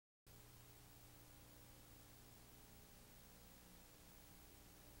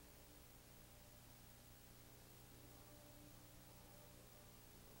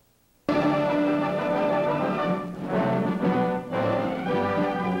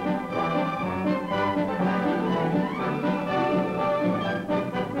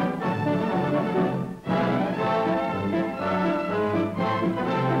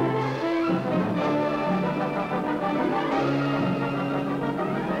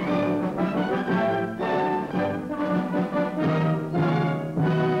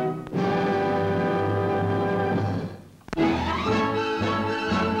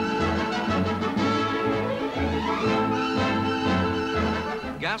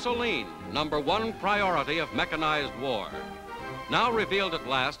Gasoline, #1 priority of mechanized war. Now revealed at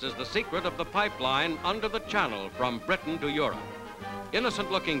last is the secret of the pipeline under the channel from Britain to Europe.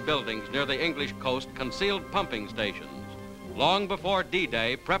 Innocent-looking buildings near the English coast concealed pumping stations. Long before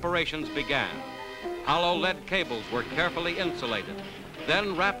D-Day, preparations began. Hollow lead cables were carefully insulated,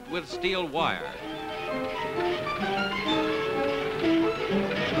 then wrapped with steel wire.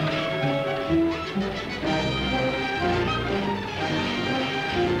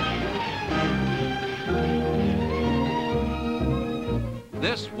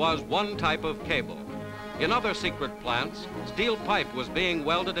 This was one type of cable. In other secret plants, steel pipe was being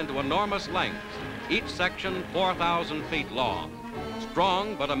welded into enormous lengths, each section 4,000 feet long.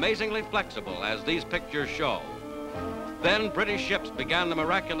 Strong but amazingly flexible, as these pictures show. Then British ships began the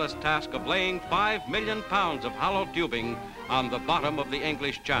miraculous task of laying 5 million pounds of hollow tubing on the bottom of the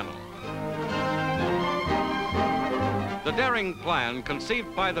English Channel. The daring plan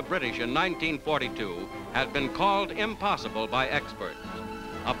conceived by the British in 1942 had been called impossible by experts.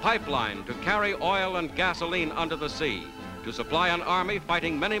 A pipeline to carry oil and gasoline under the sea to supply an army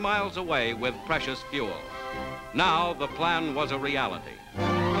fighting many miles away with precious fuel. Now the plan was a reality.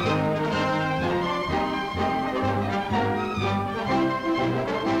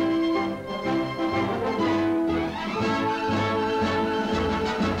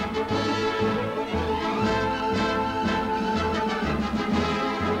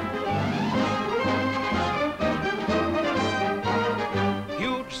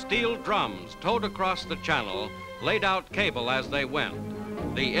 Steel drums towed across the channel laid out cable as they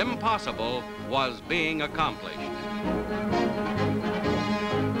went. The impossible was being accomplished.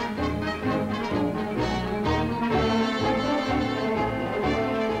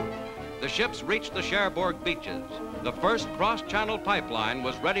 The ships reached the Cherbourg beaches. The first cross-channel pipeline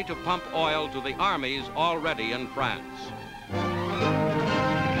was ready to pump oil to the armies already in France.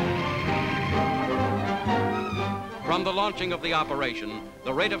 From the launching of the operation,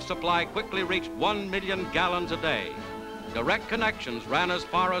 the rate of supply quickly reached 1 million gallons a day. Direct connections ran as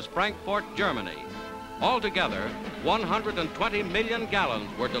far as Frankfurt, Germany. Altogether, 120 million gallons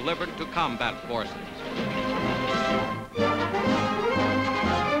were delivered to combat forces.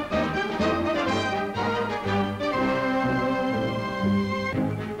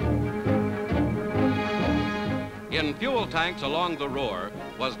 In fuel tanks along the Ruhr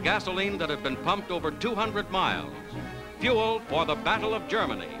was gasoline that had been pumped over 200 miles. Fuel for the Battle of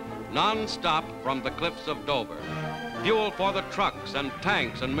Germany, non-stop from the cliffs of Dover. Fuel for the trucks and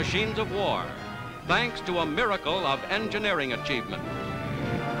tanks and machines of war, thanks to a miracle of engineering achievement.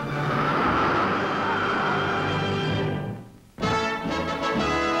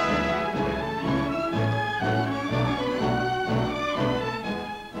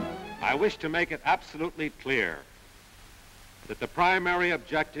 I wish to make it absolutely clear that the primary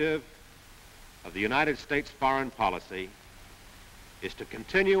objective of the United States foreign policy is to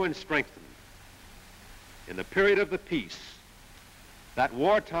continue and strengthen, in the period of the peace, that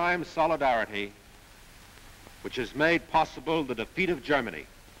wartime solidarity which has made possible the defeat of Germany.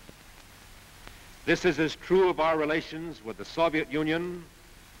 This is as true of our relations with the Soviet Union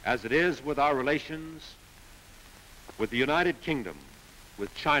as it is with our relations with the United Kingdom,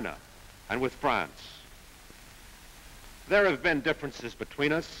 with China, and with France. There have been differences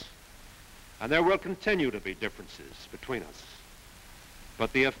between us, and there will continue to be differences between us.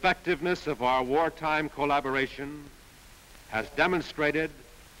 But the effectiveness of our wartime collaboration has demonstrated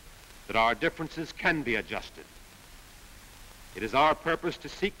that our differences can be adjusted. It is our purpose to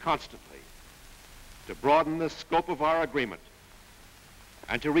seek constantly to broaden the scope of our agreement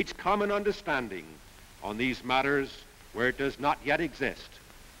and to reach common understanding on these matters where it does not yet exist.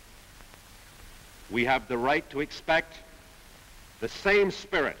 We have the right to expect the same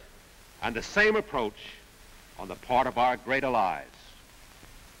spirit and the same approach on the part of our great allies.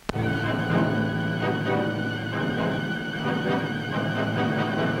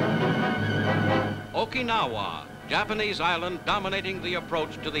 Okinawa, Japanese island dominating the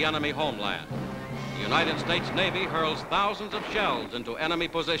approach to the enemy homeland. The United States Navy hurls thousands of shells into enemy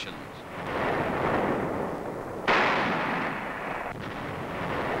positions.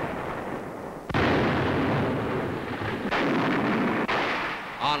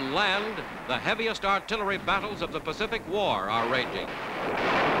 On land, the heaviest artillery battles of the Pacific War are raging.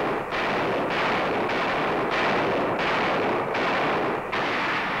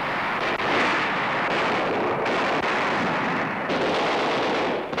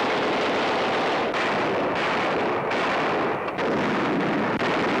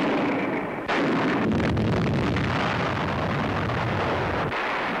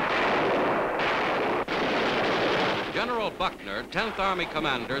 Buckner, 10th Army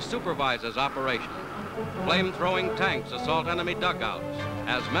commander, supervises operations. Flame-throwing tanks assault enemy dugouts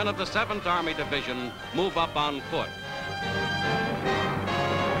as men of the 7th Army Division move up on foot.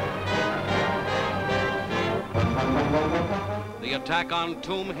 The attack on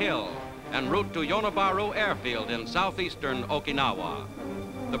Tomb Hill en route to Yonabaru Airfield in southeastern Okinawa.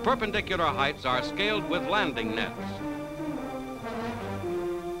 The perpendicular heights are scaled with landing nets.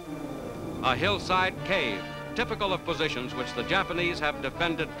 A hillside cave, typical of positions which the Japanese have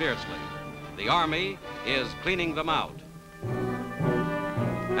defended fiercely. The Army is cleaning them out.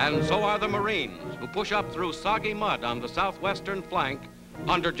 And so are the Marines, who push up through soggy mud on the southwestern flank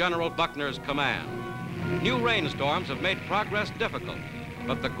under General Buckner's command. New rainstorms have made progress difficult,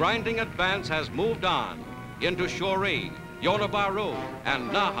 but the grinding advance has moved on into Shuri, Yonabaru,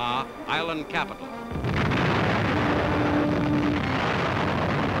 and Naha, island capital.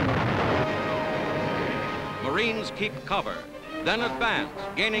 Marines keep cover, then advance,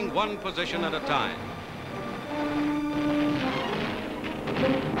 gaining one position at a time.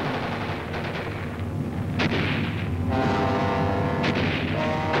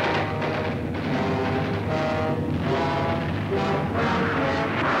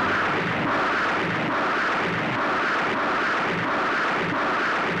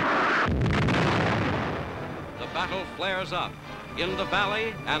 The battle flares up in the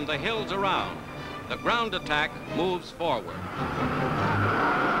valley and the hills around. The ground attack moves forward.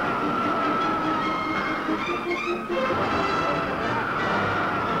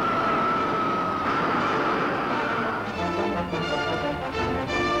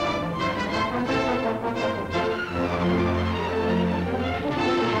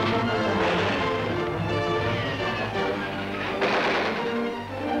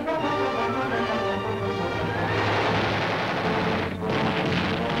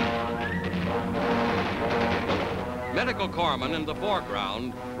 Medical corpsmen in the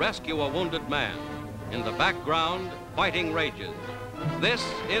foreground rescue a wounded man. In the background, fighting rages. This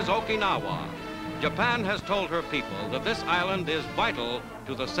is Okinawa. Japan has told her people that this island is vital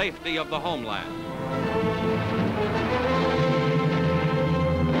to the safety of the homeland.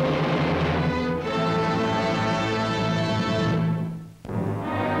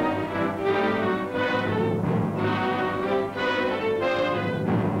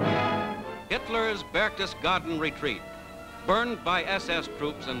 Hitler's Berchtesgaden retreat, burned by SS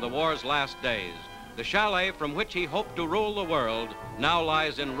troops in the war's last days. The chalet from which he hoped to rule the world now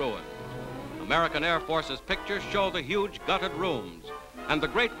lies in ruins. American Air Force's pictures show the huge gutted rooms and the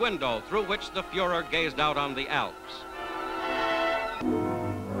great window through which the Fuhrer gazed out on the Alps.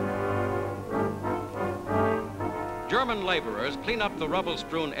 German laborers clean up the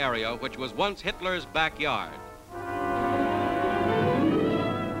rubble-strewn area which was once Hitler's backyard.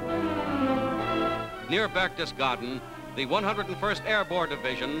 Near Berchtesgaden, the 101st Airborne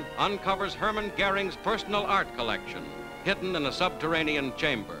Division uncovers Hermann Goering's personal art collection, hidden in a subterranean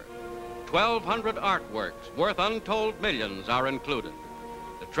chamber. 1,200 artworks worth untold millions are included.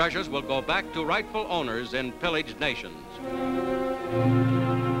 The treasures will go back to rightful owners in pillaged nations.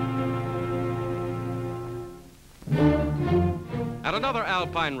 At another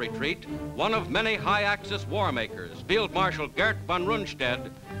Alpine retreat, one of many high-axis war makers, Field Marshal Gert von Runstedt,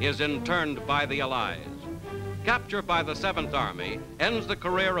 is interned by the Allies. Capture by the 7th Army ends the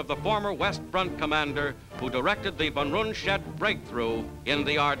career of the former West Front commander who directed the von Runstedt breakthrough in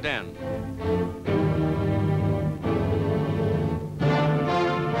the Ardennes.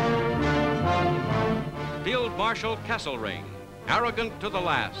 Field Marshal Kesselring, arrogant to the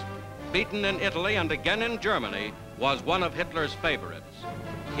last, beaten in Italy and again in Germany, was one of Hitler's favorites.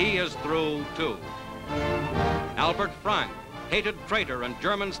 He is through, too. Albert Frank, hated traitor and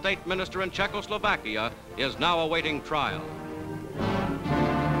German state minister in Czechoslovakia, is now awaiting trial.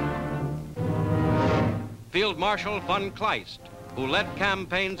 Field Marshal von Kleist, who led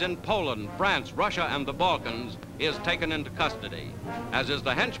campaigns in Poland, France, Russia, and the Balkans, is taken into custody, as is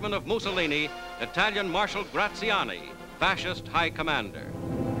the henchman of Mussolini, Italian Marshal Graziani, fascist high commander.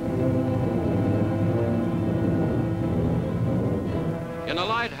 In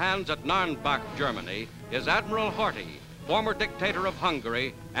Allied hands at Narnbach, Germany, is Admiral Horthy, former dictator of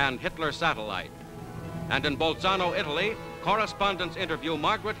Hungary and Hitler satellite. And in Bolzano, Italy, correspondents interview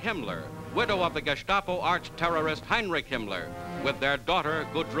Margaret Himmler, widow of the Gestapo arch-terrorist Heinrich Himmler, with their daughter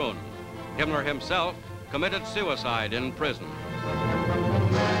Gudrun. Himmler himself committed suicide in prison.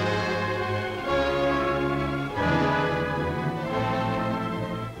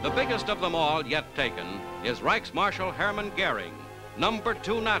 The biggest of them all yet taken is Reichsmarschall Hermann Goring, number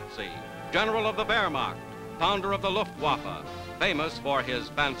 2 Nazi, general of the Wehrmacht, founder of the Luftwaffe, famous for his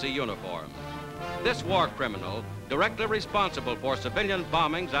fancy uniforms. This war criminal, directly responsible for civilian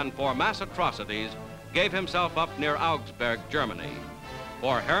bombings and for mass atrocities, gave himself up near Augsburg, Germany.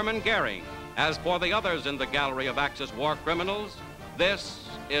 For Hermann Goring, as for the others in the gallery of Axis war criminals, this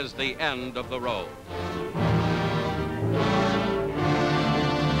is the end of the road.